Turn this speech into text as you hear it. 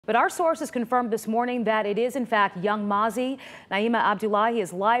But our sources confirmed this morning that it is, in fact, Yung Mazi. Naima Abdullahi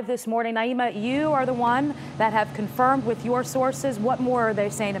is live this morning. Naima, you are the one that have confirmed with your sources. What more are they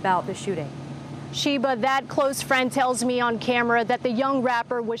saying about the shooting? Sheba, that close friend tells me on camera that the young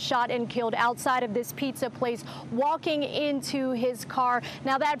rapper was shot and killed outside of this pizza place, walking into his car.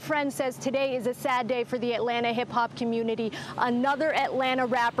 Now, that friend says today is a sad day for the Atlanta hip-hop community. Another Atlanta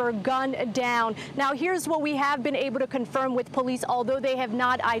rapper gunned down. Now, here's what we have been able to confirm with police, although they have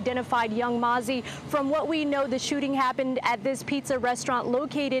not identified Yung Mazi. From what we know, the shooting happened at this pizza restaurant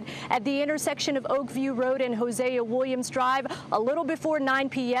located at the intersection of Oakview Road and Hosea Williams Drive a little before 9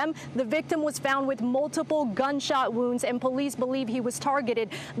 p.m. The victim was found with multiple gunshot wounds, and police believe he was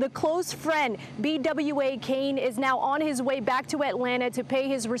targeted. The close friend, B.W.A. Kane, is now on his way back to Atlanta to pay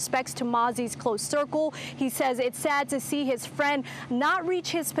his respects to Mazi's close circle. He says it's sad to see his friend not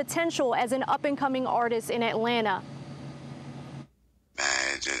reach his potential as an up-and-coming artist in Atlanta.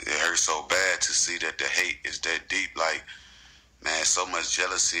 Man, it hurts so bad to see that the hate is that deep. Like, man, so much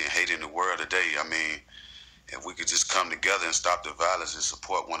jealousy and hate in the world today. I mean, if we could just come together and stop the violence and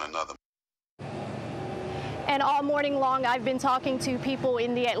support one another. And all morning long, I've been talking to people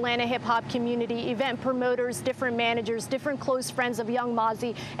in the Atlanta hip-hop community, event promoters, different managers, different close friends of Yung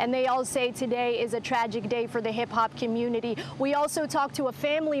Mazi, and they all say today is a tragic day for the hip-hop community. We also talked to a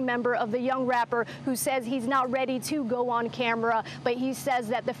family member of the young rapper who says he's not ready to go on camera, but he says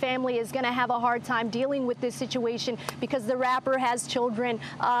that the family is going to have a hard time dealing with this situation because the rapper has children,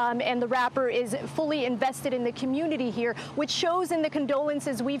 and the rapper is fully invested in the community here, which shows in the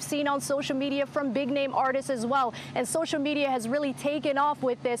condolences we've seen on social media from big-name artists as well. And social media has really taken off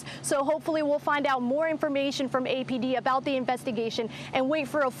with this. So hopefully we'll find out more information from APD about the investigation and wait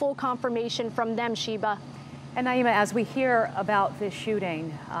for a full confirmation from them, Sheba. And Naima, as we hear about this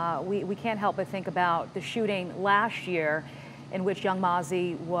shooting, we can't help but think about the shooting last year in which Yung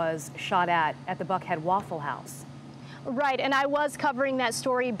Mazi was shot at the Buckhead Waffle House. Right, and I was covering that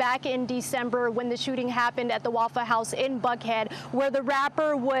story back in December when the shooting happened at the Waffle House in Buckhead, where the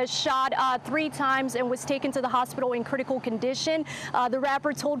rapper was shot 3 times and was taken to the hospital in critical condition. The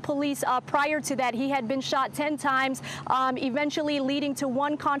rapper told police prior to that he had been shot 10 times, eventually leading to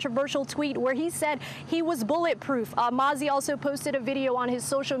one controversial tweet where he said he was bulletproof. Mazi also posted a video on his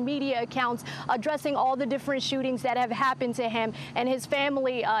social media accounts addressing all the different shootings that have happened to him, and his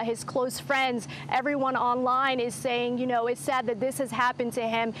family, his close friends, everyone online is saying, you know, it's sad that this has happened to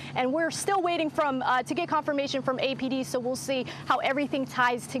him, and we're still waiting to get confirmation from APD, so we'll see how everything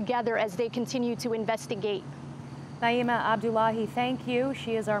ties together as they continue to investigate. Naima Abdullahi, thank you.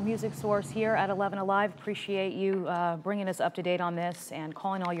 She is our music source here at 11 Alive. Appreciate you bringing us up to date on this and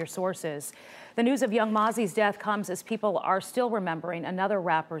calling all your sources. The news of Yung Mazi's death comes as people are still remembering another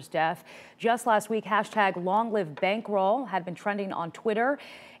rapper's death. Just last week, hashtag Long Live Bankroll had been trending on Twitter.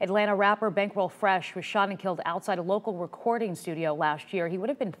 Atlanta rapper Bankroll Fresh was shot and killed outside a local recording studio last year. He would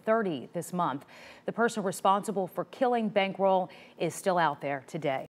have been 30 this month. The person responsible for killing Bankroll is still out there today.